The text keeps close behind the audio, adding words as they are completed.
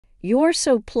"You're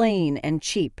so plain and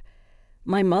cheap."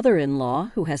 My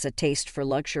mother-in-law, who has a taste for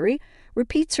luxury,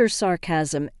 repeats her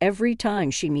sarcasm every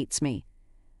time she meets me.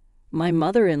 My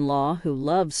mother-in-law, who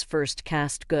loves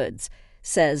first-caste goods,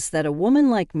 says that a woman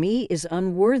like me is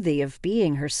unworthy of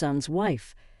being her son's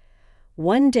wife.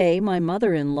 One day my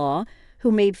mother-in-law,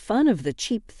 who made fun of the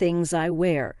cheap things I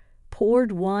wear,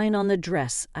 poured wine on the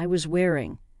dress I was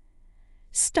wearing.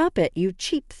 "Stop it, you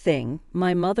cheap thing,"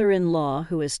 my mother-in-law,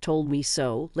 who has told me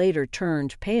so, later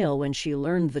turned pale when she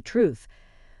learned the truth.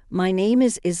 My name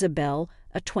is Isabel,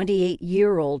 a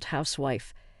 28-year-old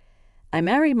housewife. I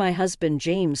married my husband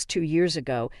James 2 years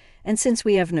ago, and since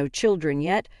we have no children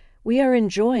yet, we are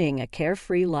enjoying a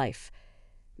carefree life.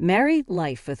 Married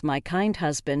life with my kind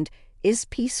husband is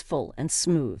peaceful and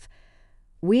smooth.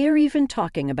 We are even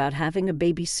talking about having a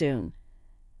baby soon.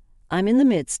 I'm in the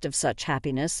midst of such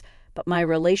happiness, but my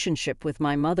relationship with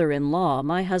my mother-in-law,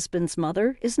 my husband's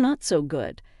mother, is not so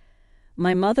good.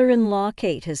 My mother-in-law,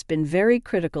 Kate, has been very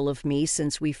critical of me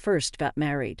since we first got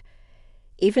married.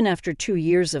 Even after 2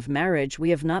 years of marriage,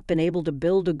 we have not been able to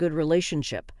build a good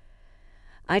relationship.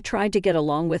 I tried to get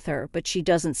along with her, but she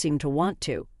doesn't seem to want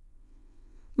to.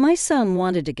 My son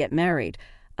wanted to get married.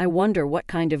 I wonder what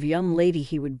kind of young lady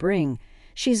he would bring.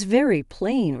 She's very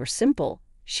plain or simple.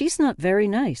 She's not very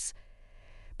nice.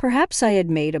 Perhaps I had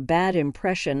made a bad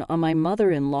impression on my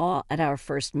mother-in-law at our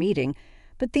first meeting,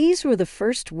 but these were the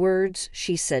first words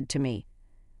she said to me.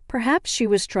 Perhaps she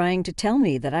was trying to tell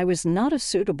me that I was not a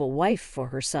suitable wife for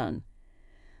her son.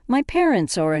 My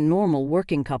parents are a normal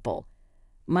working couple.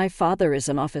 My father is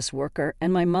an office worker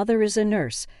and my mother is a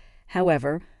nurse.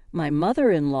 However, my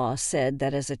mother-in-law said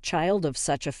that as a child of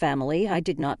such a family, I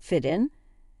did not fit in.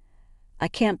 "I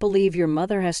can't believe your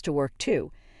mother has to work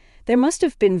too. They must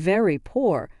have been very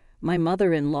poor," my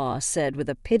mother-in-law said with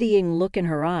a pitying look in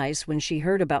her eyes when she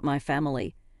heard about my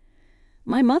family.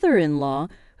 My mother-in-law,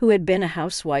 who had been a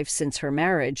housewife since her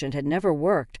marriage and had never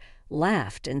worked,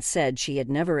 laughed and said she had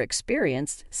never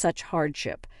experienced such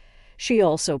hardship. She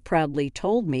also proudly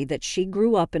told me that she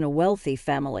grew up in a wealthy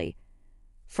family.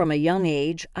 From a young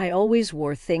age, I always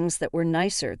wore things that were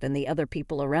nicer than the other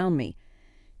people around me.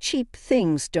 Cheap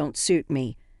things don't suit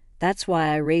me. That's why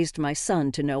I raised my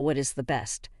son to know what is the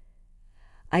best.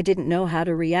 I didn't know how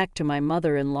to react to my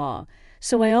mother-in-law,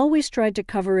 so I always tried to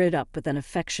cover it up with an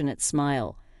affectionate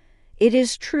smile. It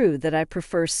is true that I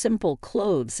prefer simple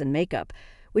clothes and makeup,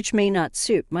 which may not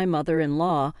suit my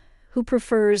mother-in-law, who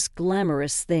prefers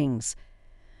glamorous things.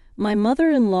 My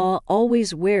mother-in-law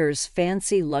always wears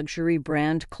fancy luxury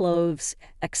brand clothes,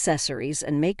 accessories,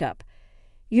 and makeup.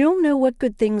 You don't know what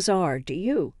good things are, do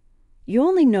you? You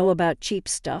only know about cheap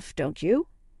stuff, don't you?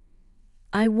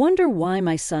 I wonder why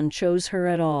my son chose her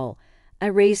at all. I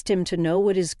raised him to know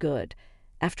what is good.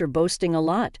 After boasting a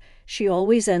lot, she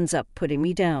always ends up putting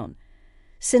me down.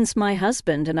 Since my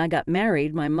husband and I got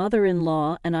married, my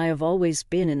mother-in-law and I have always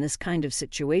been in this kind of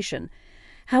situation.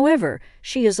 However,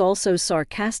 she is also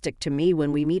sarcastic to me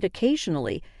when we meet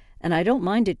occasionally, and I don't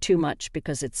mind it too much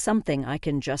because it's something I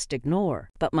can just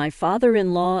ignore. But my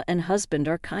father-in-law and husband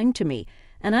are kind to me,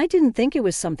 and I didn't think it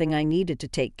was something I needed to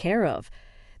take care of.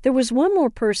 There was one more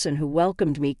person who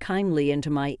welcomed me kindly into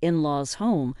my in-laws'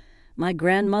 home, my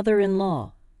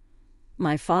grandmother-in-law.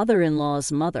 My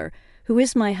father-in-law's mother, who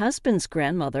is my husband's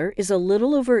grandmother, is a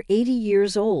little over 80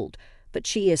 years old, but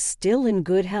she is still in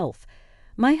good health.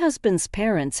 My husband's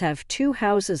parents have 2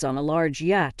 houses on a large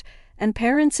yacht, and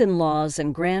parents-in-laws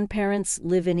and grandparents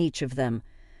live in each of them.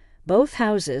 Both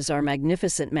houses are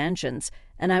magnificent mansions,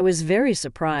 and I was very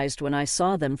surprised when I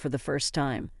saw them for the first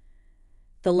time.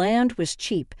 The land was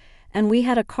cheap, and we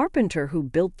had a carpenter who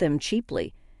built them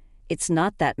cheaply. "It's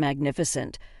not that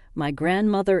magnificent," my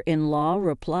grandmother-in-law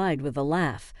replied with a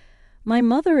laugh. My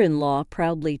mother-in-law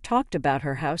proudly talked about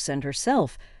her house and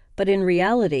herself, but in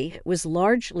reality it was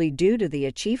largely due to the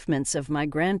achievements of my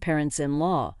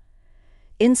grandparents-in-law.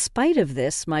 In spite of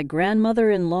this, my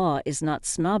grandmother-in-law is not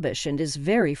snobbish and is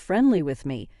very friendly with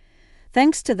me.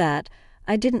 Thanks to that,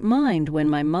 I didn't mind when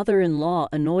my mother-in-law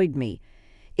annoyed me.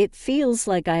 It feels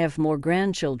like I have more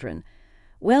grandchildren.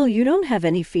 "Well, you don't have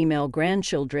any female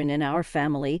grandchildren in our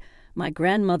family. My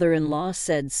grandmother-in-law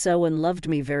said so and loved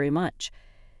me very much.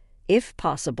 If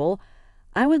possible,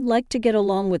 I would like to get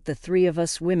along with the 3 of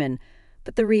us women,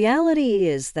 but the reality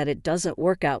is that it doesn't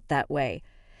work out that way.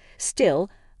 Still,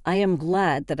 I am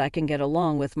glad that I can get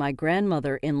along with my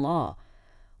grandmother-in-law.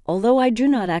 Although I do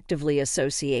not actively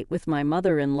associate with my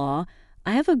mother-in-law,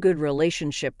 I have a good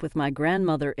relationship with my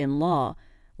grandmother-in-law,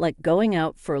 like going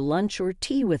out for lunch or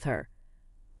tea with her.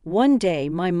 One day,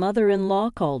 my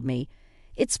mother-in-law called me.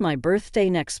 "It's my birthday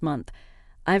next month.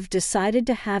 I've decided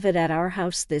to have it at our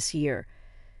house this year.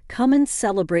 come and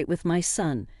celebrate with my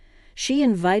son. She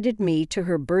invited me to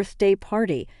her birthday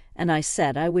party, and I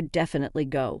said I would definitely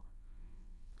go.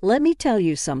 Let me tell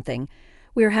you something.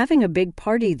 We're having a big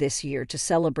party this year to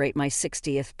celebrate my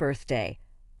 60th birthday.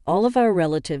 All of our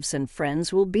relatives and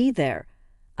friends will be there.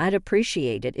 I'd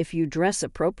appreciate it if you dress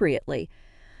appropriately.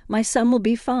 My son will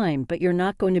be fine, but you're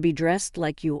not going to be dressed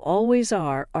like you always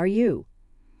are you?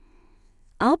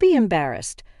 I'll be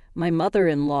embarrassed. My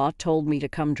mother-in-law told me to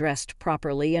come dressed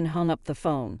properly and hung up the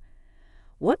phone.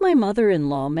 What my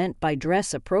mother-in-law meant by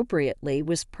dress appropriately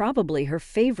was probably her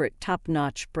favorite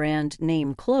top-notch brand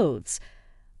name clothes.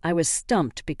 I was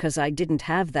stumped because I didn't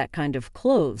have that kind of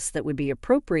clothes that would be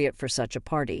appropriate for such a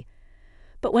party.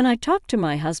 But when I talked to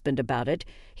my husband about it,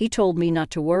 he told me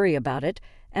not to worry about it,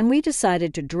 and we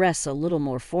decided to dress a little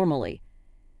more formally.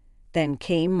 Then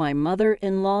came my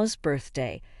mother-in-law's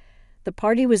birthday. The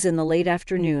party was in the late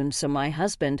afternoon, so my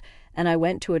husband and I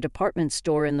went to a department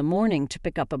store in the morning to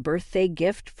pick up a birthday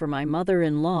gift for my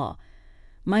mother-in-law.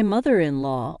 My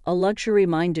mother-in-law, a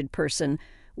luxury-minded person,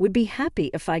 would be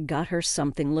happy if I got her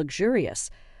something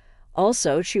luxurious.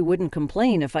 Also, she wouldn't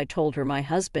complain if I told her my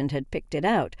husband had picked it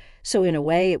out, so in a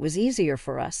way it was easier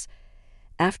for us.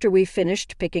 After we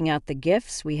finished picking out the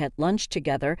gifts, we had lunch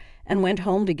together and went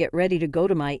home to get ready to go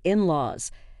to my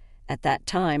in-laws. At that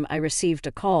time, I received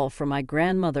a call from my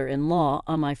grandmother-in-law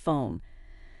on my phone.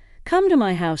 "Come to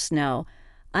my house now."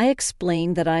 I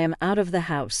explained that I am out of the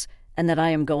house and that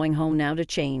I am going home now to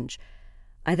change.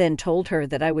 I then told her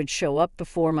that I would show up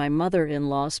before my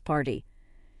mother-in-law's party.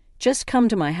 "Just come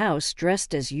to my house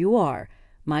dressed as you are.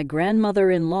 My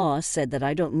grandmother-in-law said that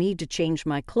I don't need to change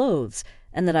my clothes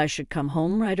and that I should come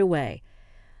home right away."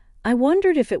 I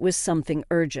wondered if it was something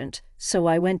urgent, so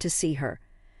I went to see her.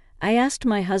 I asked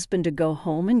my husband to go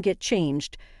home and get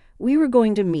changed. We were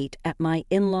going to meet at my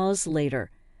in-laws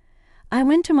later. I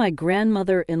went to my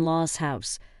grandmother-in-law's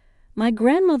house. My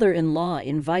grandmother-in-law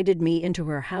invited me into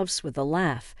her house with a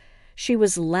laugh. She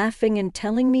was laughing and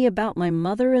telling me about my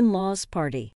mother-in-law's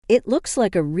party. It looks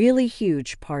like a really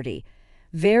huge party.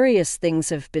 Various things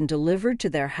have been delivered to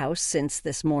their house since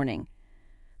this morning.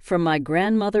 From my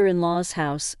grandmother-in-law's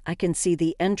house, I can see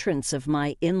the entrance of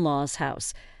my in-law's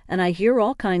house, and I hear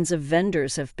all kinds of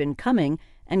vendors have been coming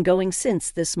and going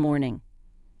since this morning.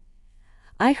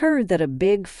 I heard that a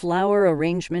big flower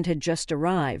arrangement had just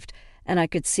arrived, and I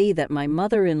could see that my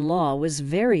mother-in-law was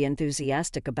very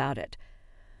enthusiastic about it.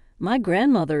 My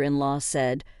grandmother-in-law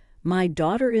said, "My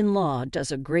daughter-in-law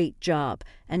does a great job,"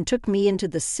 and took me into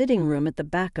the sitting room at the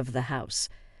back of the house.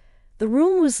 The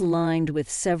room was lined with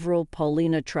several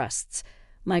Paulina trusts.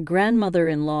 My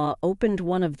grandmother-in-law opened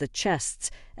one of the chests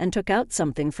and took out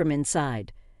something from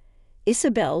inside.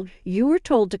 "Isabel, you were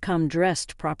told to come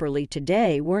dressed properly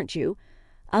today, weren't you?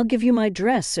 I'll give you my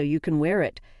dress so you can wear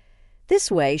it. This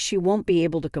way she won't be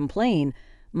able to complain,"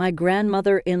 my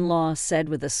grandmother-in-law said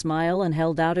with a smile and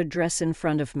held out a dress in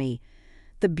front of me.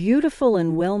 The beautiful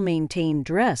and well-maintained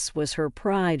dress was her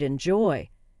pride and joy.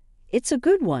 "It's a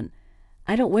good one.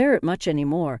 I don't wear it much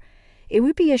anymore. It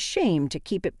would be a shame to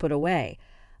keep it put away.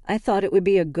 I thought it would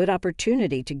be a good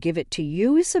opportunity to give it to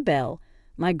you, Isabel."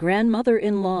 My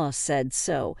grandmother-in-law said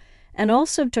so, and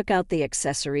also took out the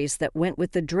accessories that went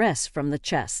with the dress from the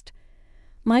chest.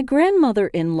 My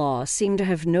grandmother-in-law seemed to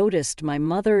have noticed my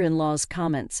mother-in-law's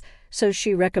comments, so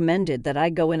she recommended that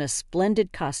I go in a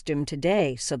splendid costume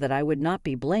today so that I would not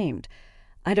be blamed.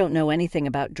 I don't know anything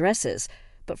about dresses,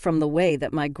 but from the way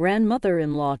that my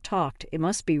grandmother-in-law talked, it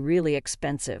must be really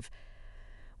expensive.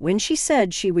 When she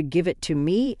said she would give it to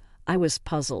me, I was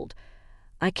puzzled.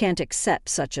 I can't accept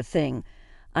such a thing.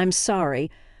 "I'm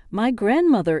sorry." My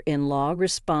grandmother-in-law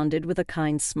responded with a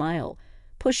kind smile,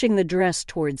 pushing the dress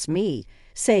towards me,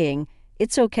 saying,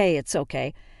 "It's okay, it's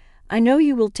okay. I know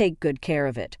you will take good care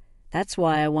of it. That's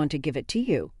why I want to give it to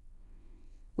you."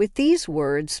 With these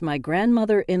words, my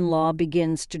grandmother-in-law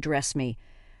begins to dress me.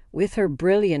 With her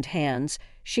brilliant hands,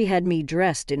 she had me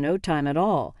dressed in no time at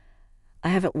all. I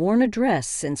haven't worn a dress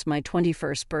since my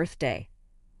 21st birthday.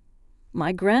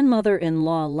 My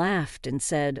grandmother-in-law laughed and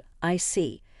said, "I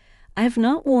see. I have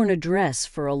not worn a dress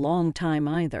for a long time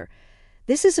either.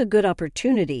 This is a good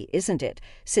opportunity, isn't it,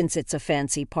 since it's a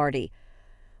fancy party?"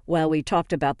 While we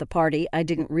talked about the party, I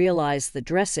didn't realize the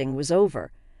dressing was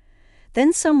over.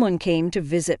 Then someone came to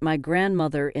visit my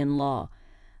grandmother-in-law.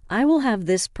 "I will have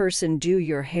this person do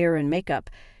your hair and makeup.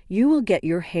 You will get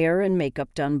your hair and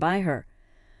makeup done by her."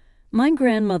 My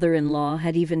grandmother-in-law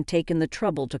had even taken the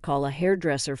trouble to call a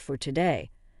hairdresser for today.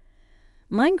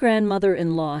 My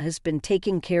grandmother-in-law has been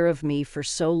taking care of me for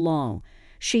so long.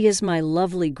 She is my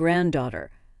lovely granddaughter.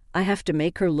 I have to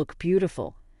make her look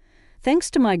beautiful.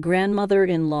 Thanks to my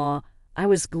grandmother-in-law, I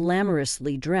was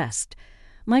glamorously dressed.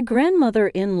 My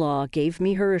grandmother-in-law gave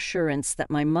me her assurance that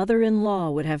my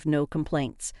mother-in-law would have no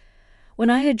complaints. When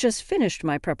I had just finished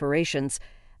my preparations,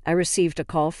 I received a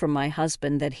call from my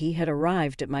husband that he had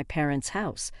arrived at my parents'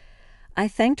 house. I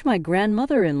thanked my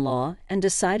grandmother-in-law and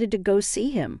decided to go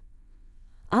see him.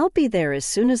 "I'll be there as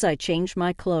soon as I change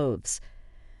my clothes."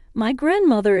 My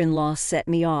grandmother-in-law set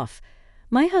me off.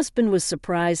 My husband was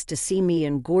surprised to see me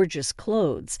in gorgeous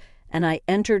clothes, and I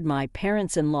entered my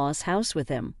parents-in-law's house with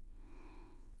him.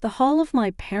 The hall of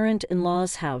my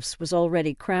parent-in-law's house was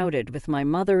already crowded with my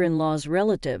mother-in-law's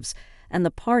relatives, and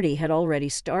the party had already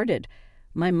started.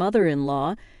 My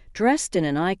mother-in-law, dressed in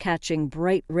an eye-catching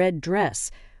bright red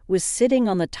dress, was sitting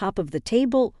on the top of the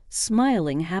table,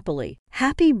 smiling happily.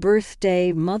 "Happy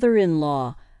birthday,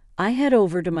 mother-in-law!" I head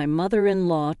over to my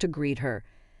mother-in-law to greet her.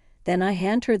 Then I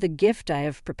hand her the gift I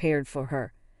have prepared for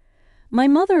her. My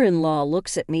mother-in-law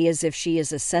looks at me as if she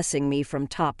is assessing me from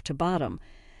top to bottom.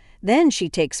 Then she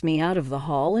takes me out of the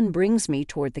hall and brings me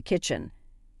toward the kitchen.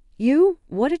 "You,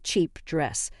 what a cheap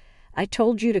dress. I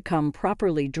told you to come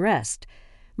properly dressed."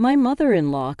 My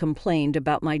mother-in-law complained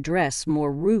about my dress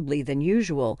more rudely than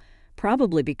usual,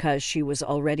 probably because she was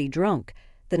already drunk.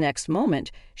 The next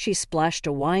moment, she splashed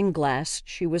a wine glass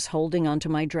she was holding onto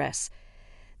my dress.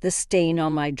 The stain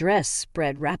on my dress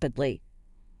spread rapidly.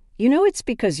 "You know it's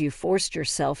because you forced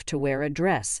yourself to wear a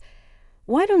dress.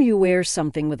 Why don't you wear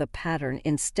something with a pattern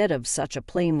instead of such a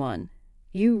plain one?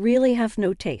 You really have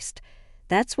no taste.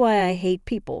 That's why I hate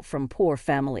people from poor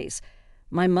families."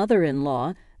 My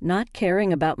mother-in-law, not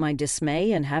caring about my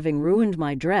dismay and having ruined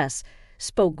my dress,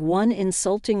 spoke one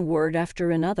insulting word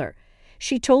after another.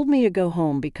 She told me to go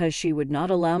home because she would not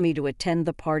allow me to attend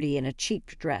the party in a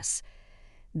cheap dress.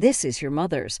 "This is your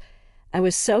mother's." I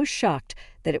was so shocked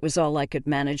that it was all I could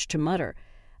manage to mutter.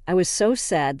 I was so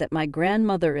sad that my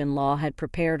grandmother-in-law had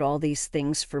prepared all these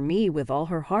things for me with all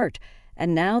her heart,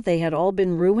 and now they had all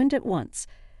been ruined at once.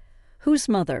 "Whose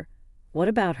mother? What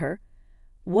about her?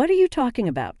 What are you talking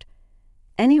about?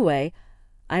 Anyway,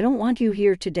 I don't want you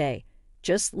here today.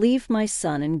 Just leave my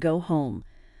son and go home."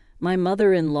 My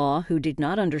mother-in-law, who did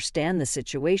not understand the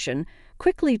situation,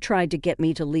 quickly tried to get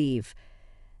me to leave.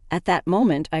 At that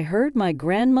moment, I heard my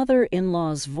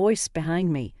grandmother-in-law's voice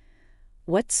behind me.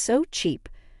 "What's so cheap?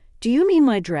 Do you mean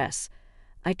my dress?"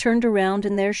 I turned around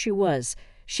and there she was.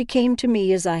 She came to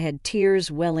me as I had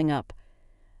tears welling up.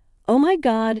 "Oh my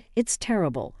God, it's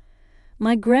terrible."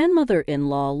 My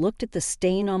grandmother-in-law looked at the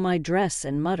stain on my dress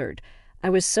and muttered. I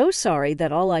was so sorry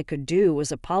that all I could do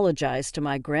was apologize to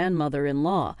my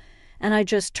grandmother-in-law, and I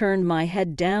just turned my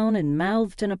head down and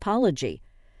mouthed an apology.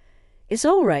 "It's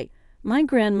all right," my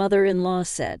grandmother-in-law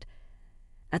said.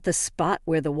 At the spot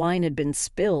where the wine had been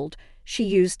spilled, she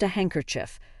used a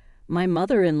handkerchief. My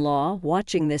mother-in-law,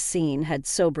 watching this scene, had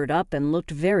sobered up and looked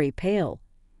very pale.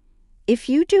 "If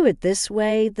you do it this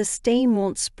way, the stain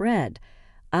won't spread.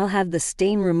 I'll have the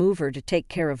stain remover to take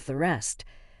care of the rest."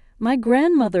 My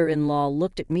grandmother-in-law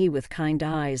looked at me with kind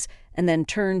eyes and then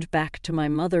turned back to my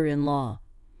mother-in-law.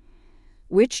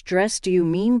 "Which dress do you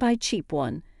mean by cheap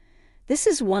one?" This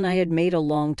is one I had made a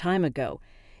long time ago.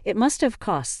 It must have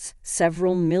cost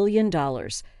several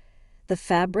 $1,000,000. The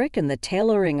fabric and the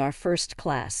tailoring are first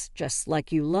class, just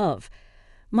like you love.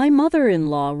 My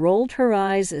mother-in-law rolled her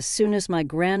eyes as soon as my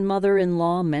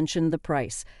grandmother-in-law mentioned the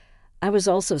price. I was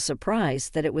also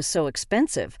surprised that it was so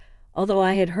expensive, although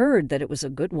I had heard that it was a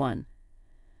good one.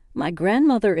 My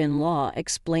grandmother-in-law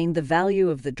explained the value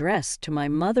of the dress to my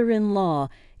mother-in-law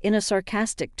in a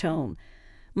sarcastic tone.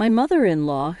 My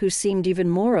mother-in-law, who seemed even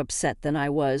more upset than I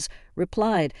was,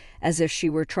 replied as if she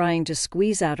were trying to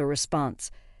squeeze out a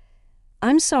response.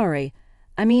 "I'm sorry.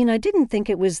 I didn't think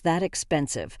it was that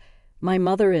expensive." My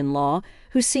mother-in-law,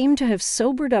 who seemed to have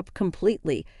sobered up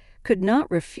completely, could not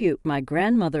refute my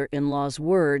grandmother-in-law's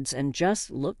words and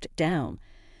just looked down.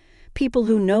 People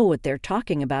who know what they're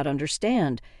talking about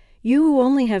understand. You who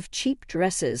only have cheap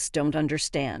dresses don't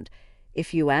understand.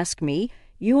 If you ask me,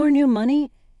 you earn your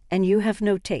money and you have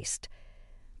no taste.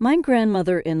 My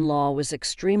grandmother-in-law was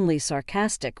extremely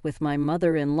sarcastic with my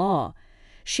mother-in-law.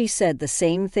 She said the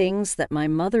same things that my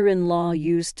mother-in-law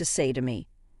used to say to me.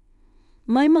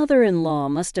 My mother-in-law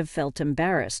must have felt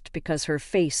embarrassed because her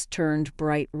face turned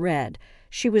bright red.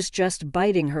 She was just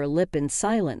biting her lip in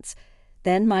silence.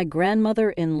 Then my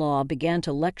grandmother-in-law began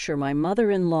to lecture my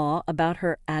mother-in-law about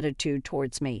her attitude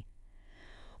towards me.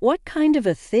 What kind of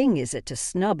a thing is it to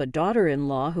snub a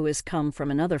daughter-in-law who has come from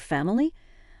another family?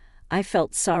 I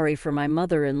felt sorry for my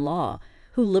mother-in-law,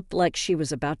 who looked like she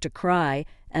was about to cry,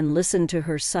 and listened to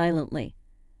her silently.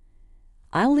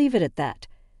 "I'll leave it at that.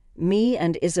 Me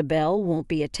and Isabel won't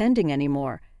be attending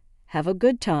anymore. Have a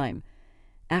good time."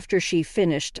 After she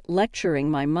finished lecturing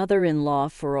my mother-in-law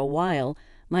for a while,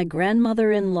 my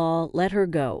grandmother-in-law let her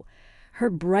go. Her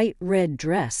bright red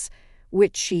dress,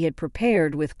 which she had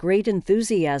prepared with great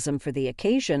enthusiasm for the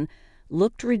occasion,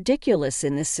 looked ridiculous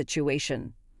in this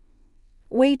situation.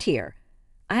 "Wait here.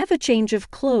 I have a change of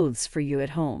clothes for you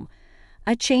at home."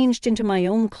 I changed into my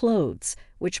own clothes,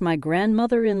 which my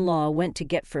grandmother-in-law went to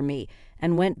get for me,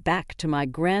 and went back to my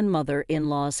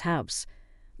grandmother-in-law's house.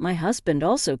 My husband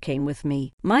also came with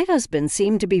me. My husband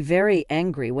seemed to be very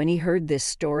angry when he heard this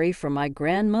story from my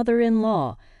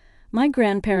grandmother-in-law. My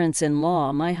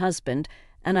grandparents-in-law, my husband,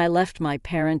 and I left my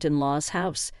parent-in-law's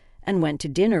house and went to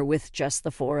dinner with just the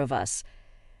four of us.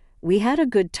 We had a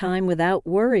good time without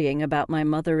worrying about my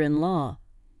mother-in-law.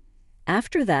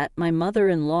 After that, my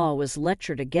mother-in-law was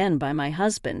lectured again by my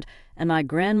husband and my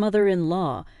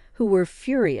grandmother-in-law, who were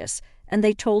furious, and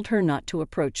they told her not to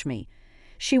approach me.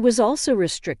 She was also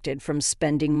restricted from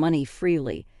spending money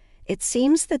freely. It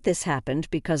seems that this happened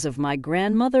because of my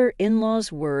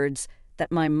grandmother-in-law's words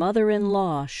that my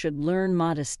mother-in-law should learn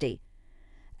modesty.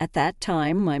 At that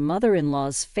time, my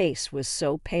mother-in-law's face was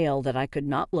so pale that I could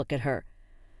not look at her.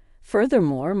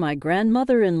 Furthermore, my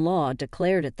grandmother-in-law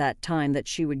declared at that time that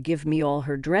she would give me all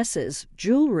her dresses,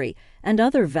 jewelry, and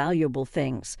other valuable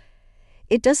things.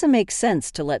 It doesn't make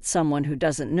sense to let someone who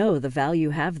doesn't know the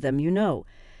value have them, you know.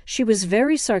 She was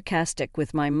very sarcastic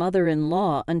with my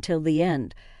mother-in-law until the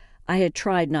end. I had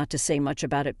tried not to say much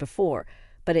about it before,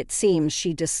 but it seems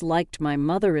she disliked my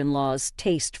mother-in-law's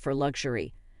taste for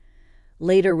luxury.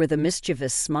 Later, with a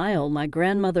mischievous smile, my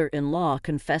grandmother-in-law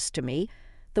confessed to me,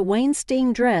 "The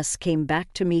Weinstein dress came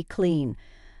back to me clean."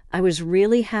 I was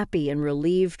really happy and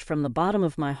relieved from the bottom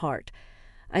of my heart.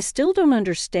 I still don't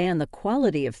understand the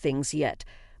quality of things yet,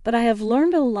 but I have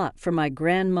learned a lot from my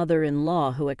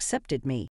grandmother-in-law who accepted me.